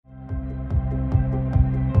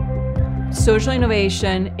Social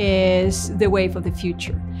innovation is the wave of the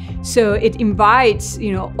future. So it invites,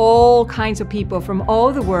 all kinds of people from all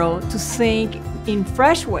over the world to think in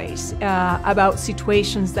fresh ways about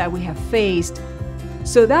situations that we have faced.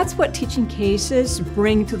 So that's what teaching cases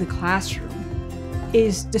bring to the classroom,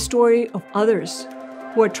 is the story of others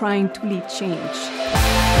who are trying to lead change.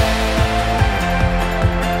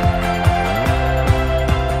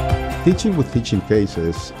 Teaching with teaching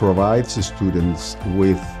cases provides students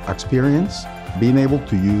with experience, being able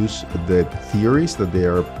to use the theories that they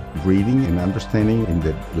are reading and understanding in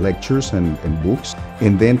the lectures and books,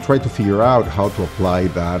 and then try to figure out how to apply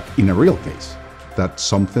that in a real case. That's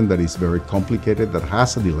something that is very complicated, that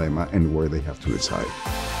has a dilemma, and where they have to decide.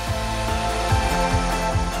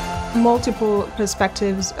 Multiple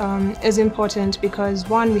perspectives is important because,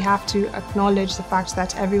 one, we have to acknowledge the fact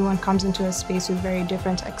that everyone comes into a space with very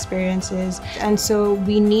different experiences, and so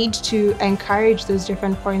we need to encourage those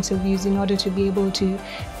different points of views in order to be able to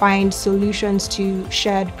find solutions to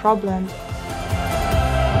shared problems.